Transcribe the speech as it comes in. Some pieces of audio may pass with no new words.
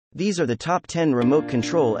These are the top 10 remote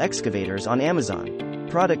control excavators on Amazon.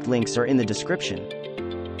 Product links are in the description.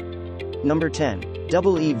 Number 10.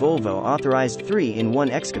 EE Volvo Authorized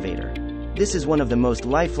 3-in-1 Excavator. This is one of the most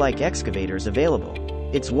lifelike excavators available.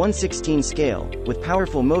 It's 1/16 scale, with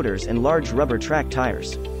powerful motors and large rubber track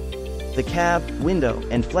tires. The cab, window,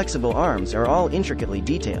 and flexible arms are all intricately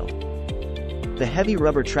detailed. The heavy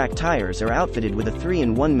rubber track tires are outfitted with a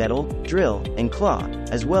 3-in-1 metal, drill, and claw,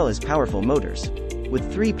 as well as powerful motors.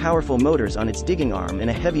 With 3 powerful motors on its digging arm and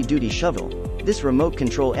a heavy-duty shovel, this remote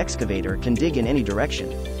control excavator can dig in any direction.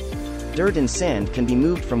 Dirt and sand can be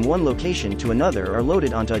moved from one location to another or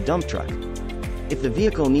loaded onto a dump truck. If the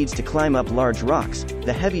vehicle needs to climb up large rocks,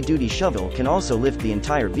 the heavy-duty shovel can also lift the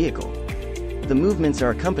entire vehicle. The movements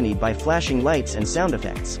are accompanied by flashing lights and sound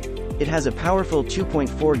effects. It has a powerful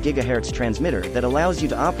 2.4 GHz transmitter that allows you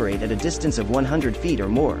to operate at a distance of 100 feet or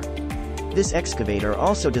more. This excavator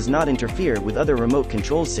also does not interfere with other remote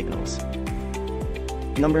control signals.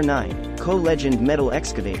 Number 9. Co-Legend Metal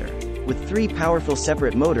Excavator. With 3 powerful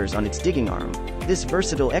separate motors on its digging arm, this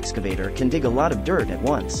versatile excavator can dig a lot of dirt at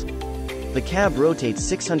once. The cab rotates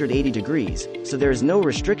 680 degrees, so there is no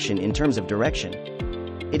restriction in terms of direction.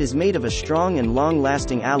 It is made of a strong and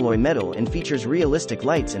long-lasting alloy metal and features realistic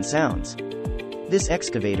lights and sounds. This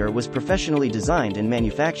excavator was professionally designed and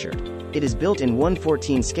manufactured. It is built in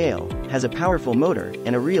 1/14 scale, has a powerful motor,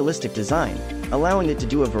 and a realistic design, allowing it to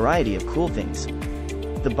do a variety of cool things.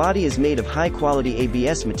 The body is made of high-quality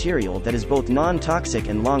ABS material that is both non-toxic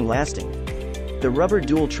and long-lasting. The rubber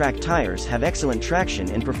dual-track tires have excellent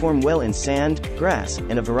traction and perform well in sand, grass,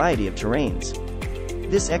 and a variety of terrains.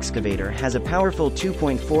 This excavator has a powerful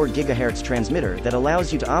 2.4 GHz transmitter that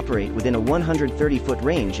allows you to operate within a 130-foot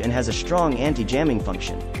range and has a strong anti-jamming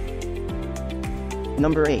function.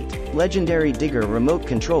 Number 8. Legendary Digger Remote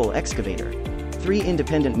Control Excavator. 3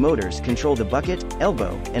 independent motors control the bucket,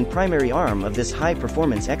 elbow, and primary arm of this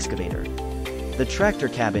high-performance excavator. The tractor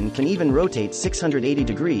cabin can even rotate 680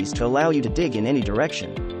 degrees to allow you to dig in any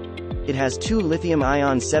direction. It has 2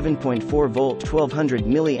 lithium-ion 7.4-volt 1200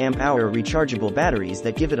 mAh rechargeable batteries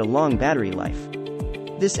that give it a long battery life.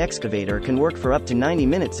 This excavator can work for up to 90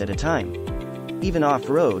 minutes at a time. Even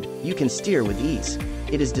off-road, you can steer with ease.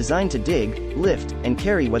 It is designed to dig, lift, and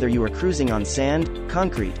carry whether you are cruising on sand,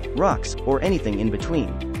 concrete, rocks, or anything in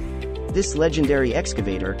between. This legendary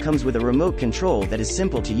excavator comes with a remote control that is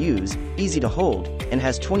simple to use, easy to hold, and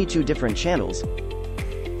has 22 different channels.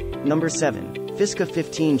 Number 7. Fisker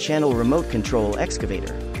 15-channel Remote Control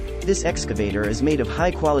Excavator. This excavator is made of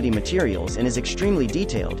high-quality materials and is extremely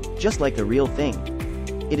detailed, just like the real thing.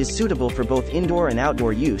 It is suitable for both indoor and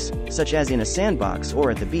outdoor use, such as in a sandbox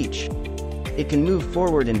or at the beach. It can move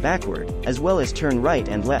forward and backward, as well as turn right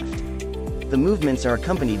and left. The movements are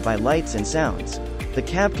accompanied by lights and sounds. The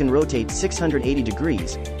cab can rotate 680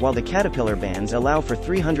 degrees, while the caterpillar bands allow for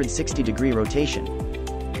 360-degree rotation.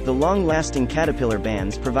 The long-lasting caterpillar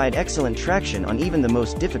bands provide excellent traction on even the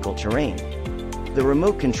most difficult terrain. The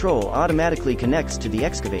remote control automatically connects to the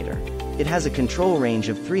excavator. It has a control range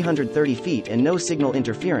of 330 feet and no signal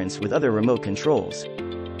interference with other remote controls.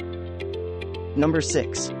 Number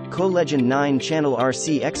 6. Co-Legend 9-channel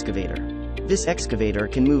RC Excavator. This excavator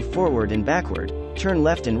can move forward and backward, turn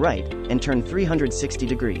left and right, and turn 360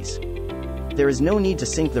 degrees. There is no need to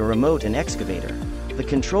sync the remote and excavator. The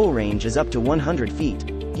control range is up to 100 feet.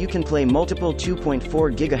 You can play multiple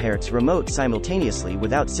 2.4 GHz remote simultaneously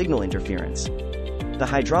without signal interference. The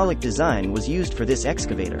hydraulic design was used for this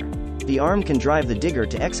excavator. The arm can drive the digger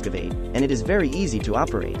to excavate, and it is very easy to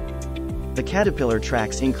operate. The caterpillar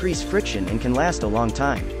tracks increase friction and can last a long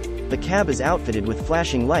time. The cab is outfitted with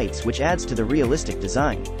flashing lights which adds to the realistic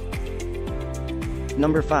design.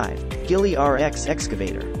 Number 5. Gilly RX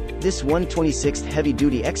Excavator. This 1/26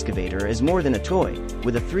 heavy-duty excavator is more than a toy,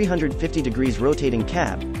 with a 350 degrees rotating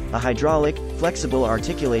cab, a hydraulic, flexible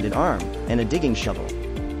articulated arm, and a digging shovel.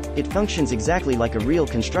 It functions exactly like a real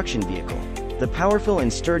construction vehicle. The powerful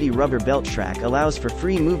and sturdy rubber belt track allows for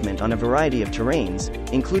free movement on a variety of terrains,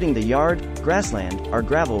 including the yard, grassland, or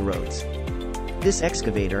gravel roads. This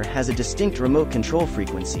excavator has a distinct remote control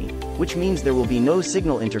frequency, which means there will be no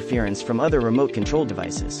signal interference from other remote control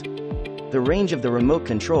devices. The range of the remote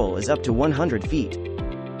control is up to 100 feet.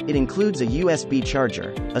 It includes a USB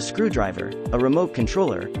charger, a screwdriver, a remote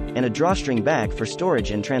controller, and a drawstring bag for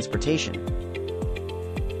storage and transportation.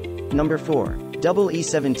 Number 4. EE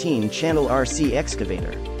 17-channel RC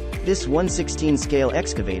Excavator. This 1/16 scale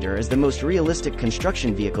excavator is the most realistic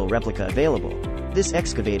construction vehicle replica available. This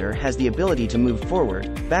excavator has the ability to move forward,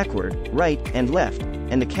 backward, right, and left,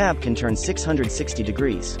 and the cab can turn 660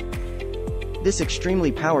 degrees. This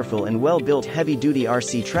extremely powerful and well-built heavy-duty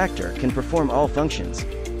RC tractor can perform all functions.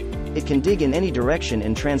 It can dig in any direction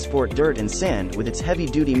and transport dirt and sand with its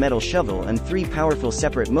heavy-duty metal shovel and 3 powerful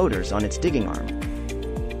separate motors on its digging arm.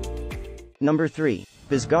 Number 3.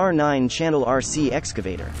 Bezgar 9-channel RC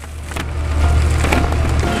Excavator.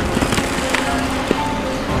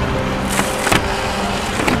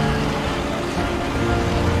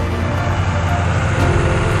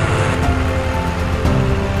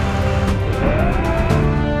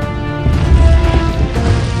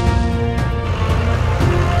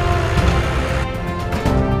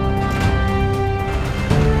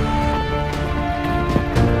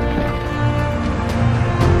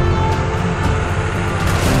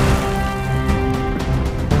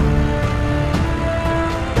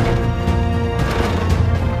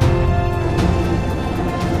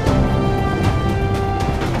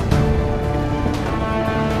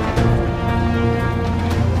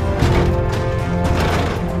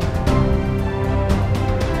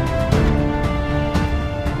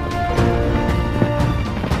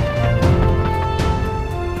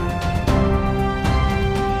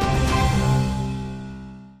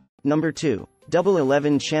 Number 2. Double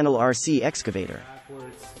 11-channel RC Excavator.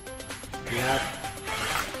 Backwards, left,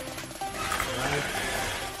 right,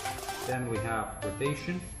 then we have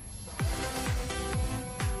rotation.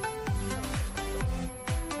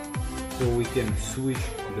 So we can switch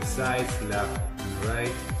the sides, left and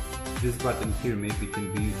right. This button here maybe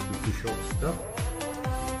can be used to push off stuff.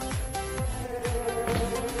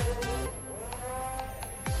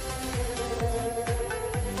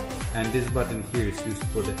 And this button here is used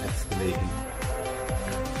for the excavating.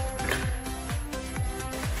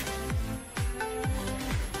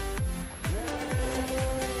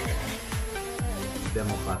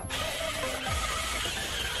 Demo button.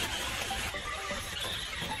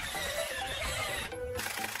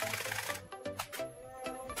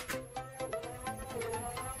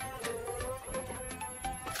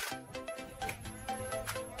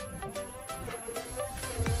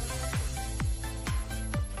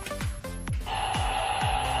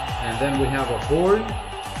 And then we have a board.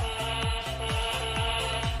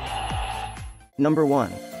 Number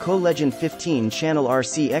 1. Co-Legend 15-channel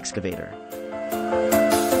RC Excavator.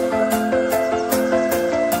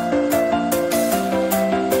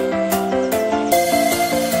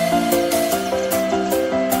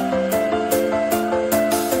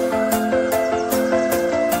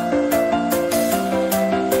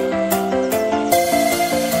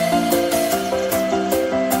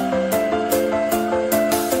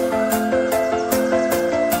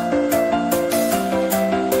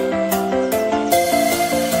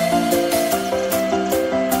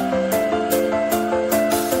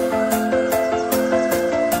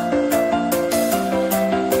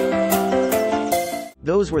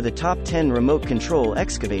 Those were the top 10 remote control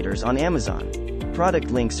excavators on Amazon.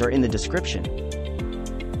 Product links are in the description.